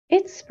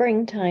It's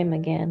springtime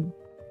again,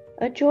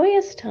 a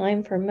joyous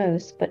time for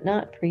most, but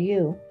not for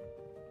you.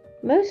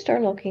 Most are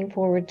looking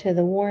forward to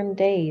the warm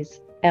days,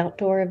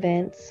 outdoor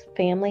events,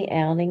 family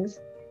outings,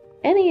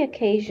 any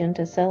occasion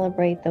to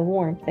celebrate the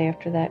warmth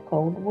after that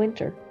cold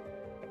winter.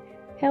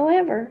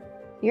 However,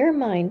 your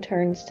mind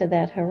turns to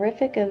that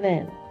horrific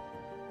event,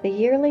 the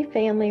yearly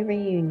family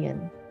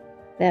reunion,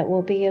 that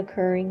will be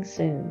occurring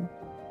soon.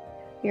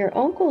 Your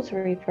uncles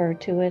refer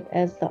to it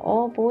as the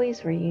all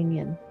boys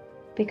reunion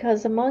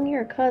because among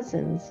your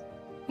cousins,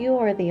 you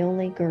are the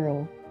only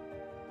girl.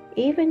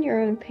 Even your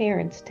own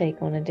parents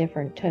take on a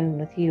different tone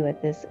with you at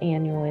this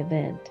annual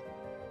event.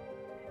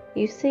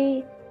 You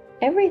see,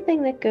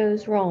 everything that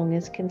goes wrong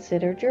is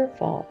considered your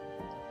fault,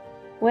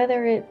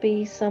 whether it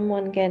be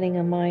someone getting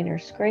a minor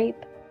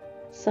scrape,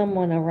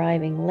 someone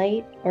arriving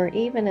late, or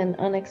even an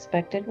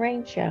unexpected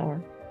rain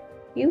shower.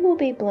 You will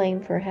be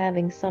blamed for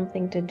having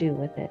something to do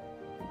with it.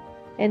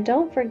 And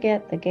don't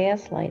forget the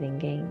gaslighting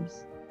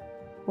games.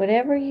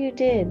 Whatever you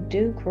did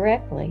do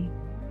correctly,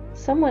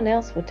 someone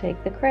else will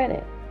take the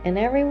credit, and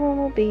everyone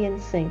will be in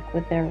sync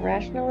with their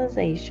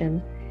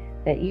rationalization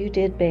that you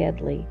did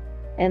badly,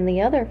 and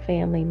the other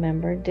family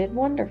member did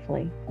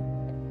wonderfully.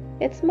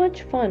 It's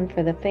much fun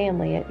for the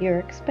family at your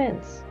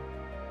expense.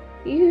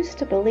 You used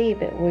to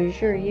believe it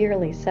was your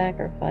yearly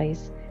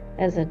sacrifice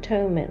as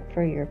atonement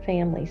for your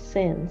family's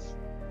sins.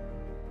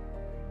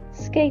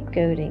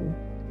 Scapegoating,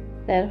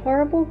 that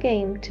horrible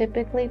game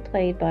typically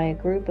played by a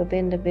group of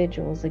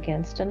individuals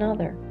against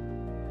another.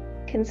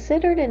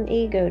 Considered an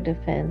ego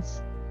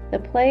defense, the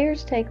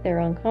players take their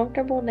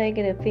uncomfortable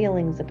negative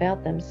feelings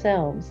about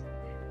themselves,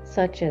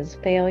 such as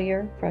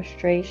failure,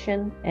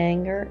 frustration,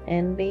 anger,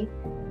 envy,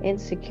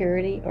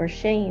 insecurity, or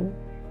shame,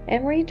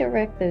 and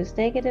redirect those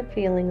negative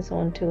feelings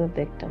onto a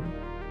victim.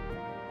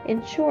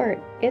 In short,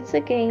 it's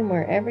a game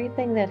where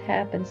everything that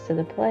happens to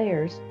the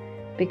players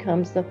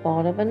becomes the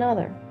fault of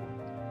another.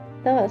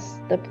 Thus,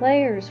 the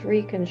players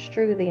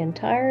reconstrue the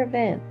entire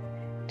event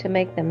to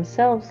make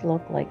themselves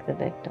look like the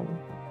victim.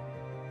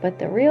 But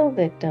the real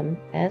victim,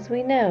 as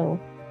we know,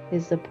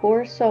 is the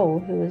poor soul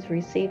who is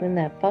receiving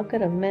that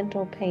bucket of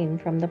mental pain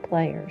from the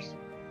players.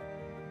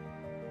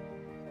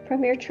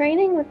 From your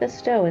training with the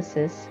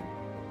Stoicists,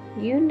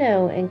 you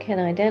know and can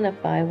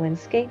identify when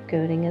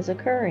scapegoating is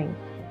occurring.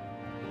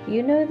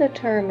 You know the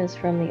term is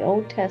from the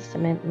Old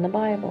Testament in the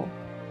Bible.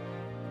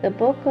 The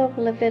book of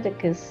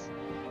Leviticus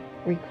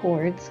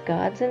records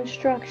God's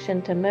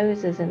instruction to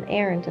Moses and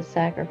Aaron to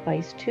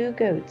sacrifice 2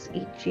 goats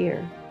each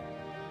year.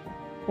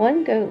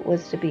 One goat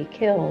was to be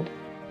killed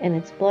and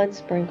its blood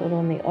sprinkled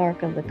on the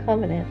Ark of the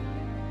Covenant,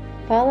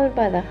 followed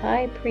by the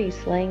high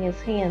priest laying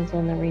his hands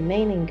on the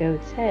remaining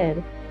goat's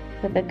head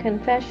with a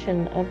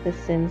confession of the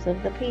sins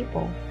of the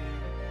people.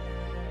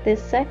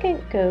 This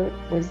second goat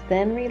was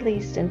then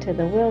released into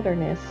the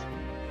wilderness,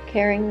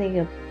 carrying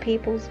the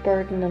people's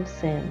burden of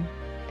sin.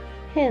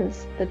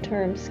 Hence the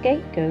term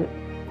scapegoat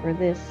for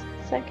this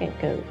second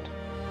goat.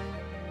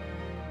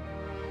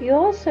 You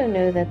also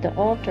know that the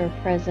altar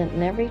present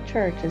in every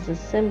church is a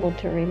symbol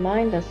to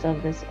remind us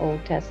of this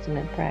Old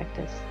Testament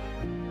practice,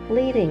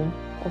 leading,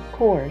 of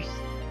course,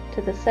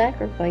 to the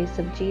sacrifice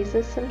of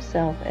Jesus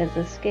himself as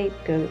a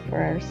scapegoat for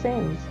our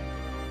sins.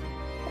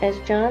 As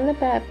John the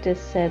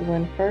Baptist said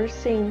when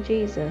first seeing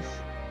Jesus,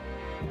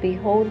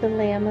 "Behold the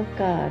Lamb of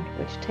God,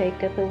 which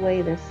taketh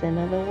away the sin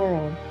of the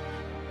world,"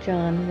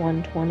 John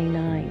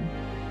 1:29.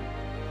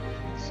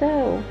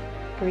 So,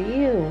 for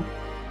you,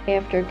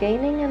 after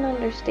gaining an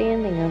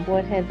understanding of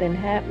what had been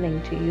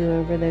happening to you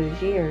over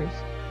those years,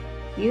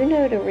 you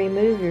know to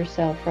remove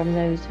yourself from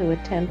those who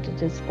attempt to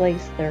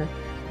displace their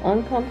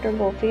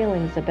uncomfortable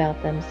feelings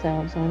about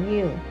themselves on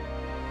you.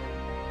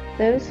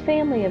 Those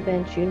family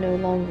events you no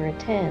longer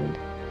attend,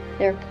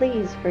 their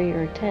pleas for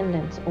your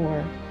attendance,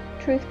 or,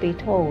 truth be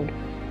told,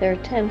 their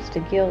attempts to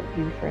guilt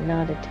you for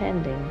not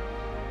attending,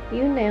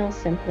 you now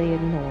simply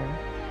ignore.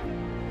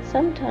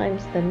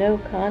 Sometimes the no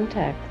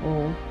contact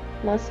rule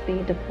must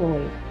be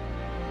deployed,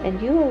 and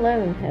you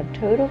alone have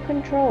total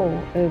control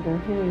over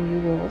whom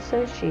you will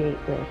associate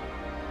with.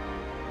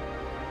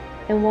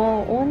 And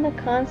while on the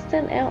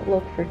constant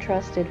outlook for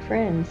trusted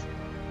friends,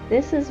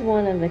 this is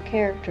one of the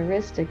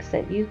characteristics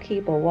that you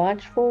keep a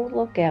watchful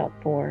lookout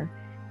for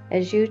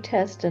as you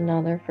test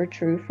another for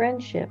true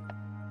friendship.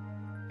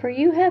 For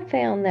you have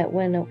found that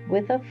when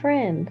with a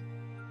friend,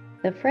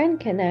 the friend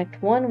can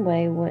act one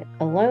way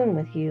alone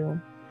with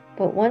you,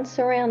 but once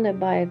surrounded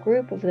by a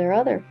group of their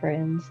other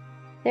friends,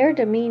 their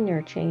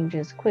demeanor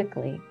changes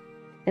quickly,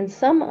 and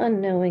some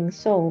unknowing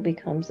soul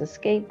becomes a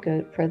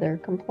scapegoat for their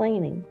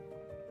complaining.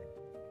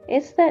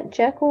 It's that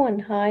Jekyll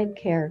and Hyde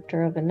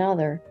character of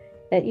another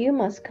that you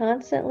must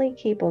constantly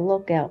keep a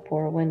lookout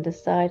for when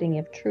deciding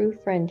if true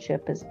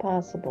friendship is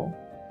possible.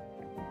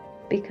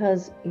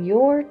 Because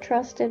your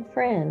trusted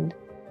friend,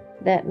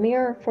 that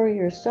mirror for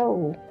your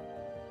soul,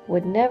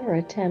 would never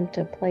attempt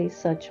to place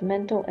such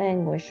mental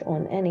anguish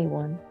on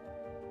anyone.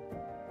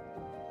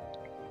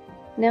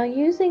 Now,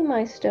 using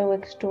my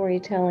Stoic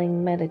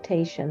storytelling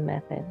meditation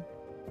method,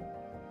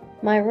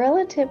 My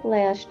relative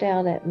lashed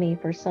out at me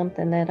for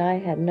something that I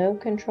had no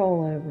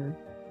control over.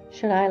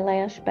 Should I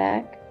lash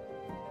back?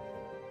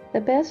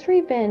 The best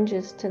revenge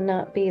is to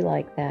not be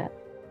like that.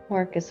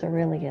 Marcus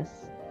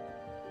Aurelius.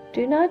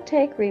 Do not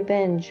take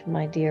revenge,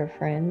 my dear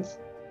friends,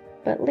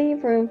 but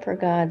leave room for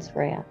God's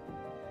wrath.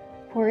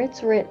 For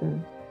it's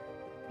written,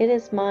 "It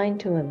is mine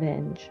to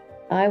avenge,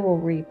 I will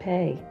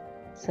repay,"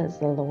 says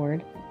the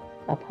Lord.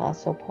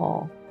 Apostle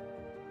Paul.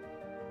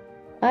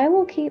 I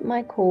will keep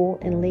my cool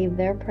and leave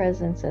their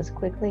presence as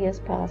quickly as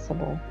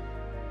possible.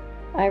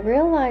 I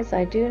realize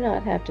I do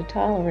not have to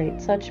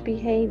tolerate such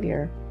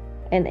behavior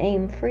and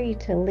aim free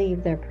to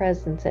leave their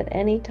presence at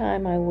any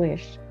time I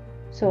wish,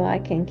 so I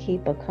can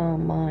keep a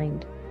calm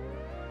mind.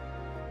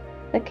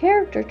 The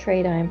character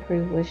trait I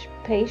improved was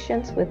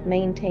patience with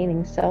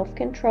maintaining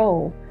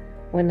self-control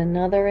when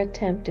another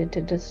attempted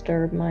to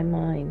disturb my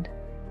mind.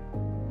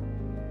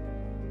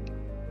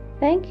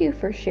 Thank you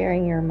for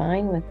sharing your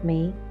mind with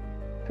me.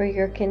 For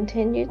your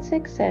continued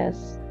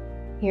success,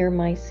 hear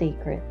my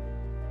secret.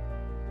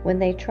 When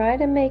they try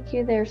to make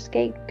you their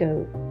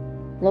scapegoat,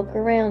 look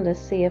around to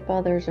see if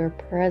others are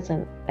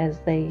present as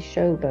they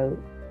showboat.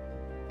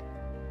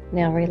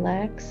 Now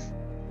relax,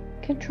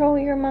 control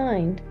your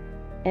mind,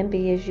 and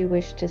be as you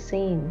wish to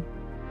seem,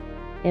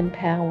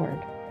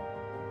 empowered.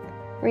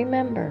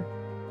 Remember,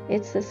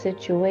 it's the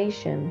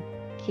situation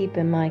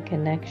keeping my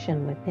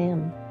connection with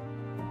Him.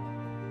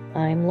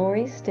 I'm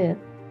Lori Stiff,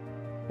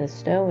 the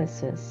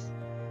Stoicist,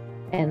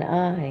 and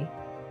I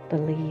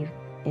believe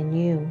in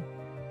you.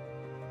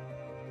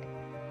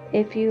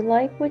 If you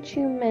like what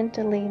you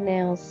mentally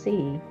now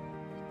see,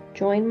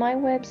 join my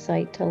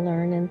website to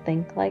learn and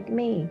think like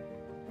me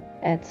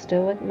at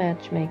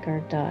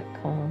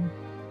stoicmatchmaker.com.